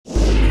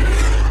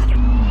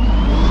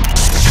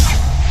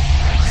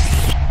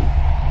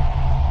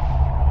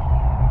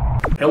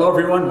Hello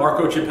everyone,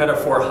 Marco Chiappetta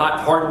for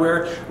Hot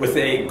Hardware with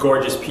a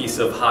gorgeous piece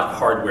of hot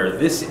hardware.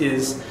 This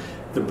is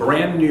the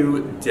brand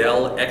new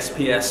Dell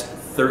XPS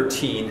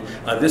 13.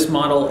 This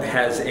model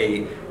has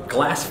a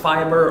glass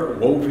fiber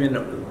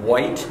woven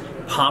white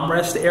palm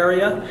rest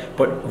area,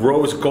 but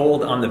rose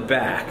gold on the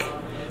back.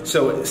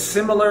 So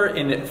similar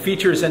in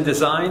features and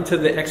design to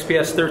the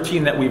XPS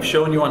 13 that we've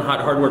shown you on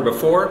Hot Hardware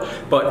before,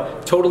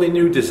 but totally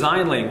new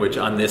design language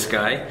on this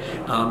guy.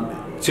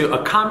 To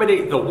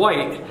accommodate the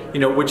white,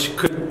 which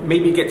could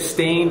maybe get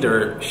stained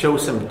or show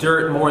some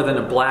dirt more than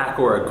a black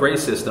or a gray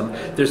system,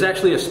 there's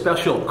actually a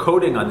special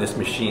coating on this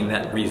machine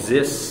that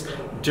resists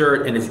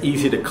dirt and is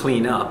easy to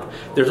clean up.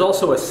 There's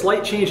also a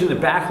slight change in the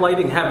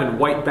backlighting. Having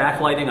white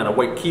backlighting on a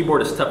white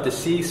keyboard is tough to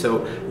see,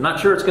 so I'm not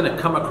sure it's going to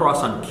come across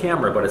on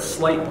camera, but a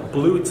slight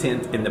blue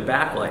tint in the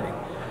backlighting.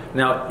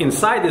 Now,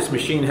 inside this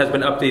machine has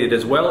been updated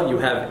as well. You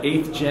have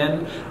 8th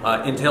gen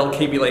Intel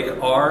Kaby Lake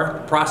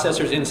R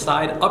processors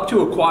inside, up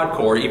to a quad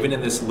core, even in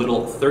this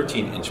little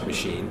 13-inch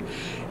machine.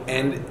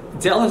 And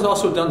Dell has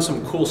also done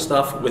some cool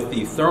stuff with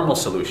the thermal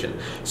solution.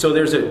 So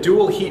there's a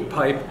dual heat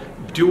pipe,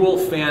 dual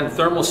fan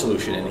thermal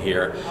solution in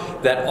here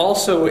that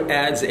also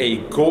adds a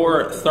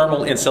Gore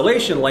thermal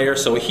insulation layer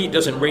so heat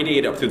doesn't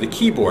radiate up through the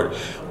keyboard.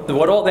 And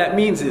what all that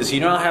means is you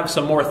now have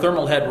some more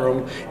thermal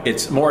headroom.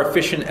 It's more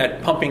efficient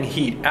at pumping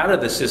heat out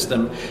of the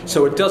system,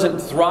 so it doesn't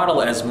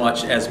throttle as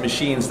much as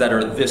machines that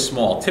are this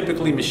small.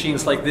 Typically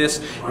machines like this,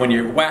 when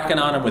you're whacking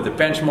on them with a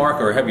benchmark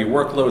or a heavy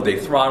workload, they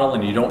throttle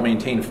and you don't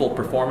maintain full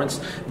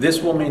performance.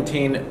 This will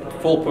maintain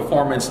full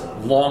performance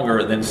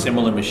longer than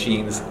similar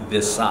machines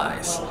this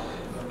size.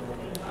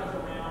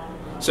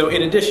 So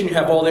in addition, you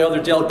have all the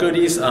other Dell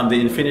goodies, the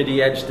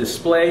Infinity Edge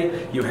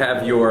display, you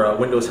have your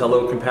Windows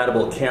Hello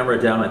compatible camera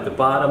down at the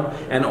bottom,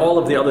 and all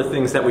of the other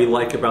things that we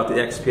like about the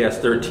XPS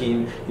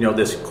 13,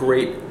 this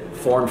great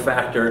form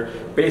factor.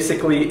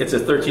 Basically, it's a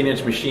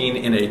 13-inch machine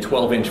in a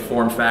 12-inch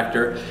form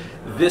factor.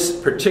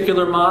 This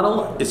particular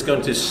model is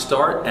going to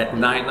start at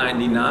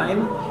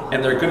 $999,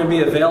 and they're going to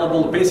be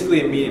available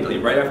basically immediately.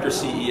 Right after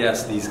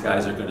CES, these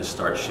guys are going to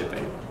start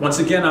shipping. Once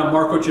again, I'm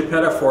Marco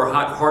Chiappetta for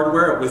Hot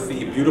Hardware with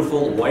the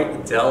beautiful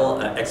white Dell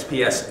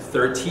XPS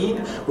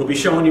 13. We'll be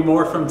showing you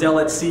more from Dell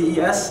at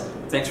CES.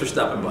 Thanks for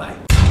stopping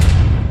by.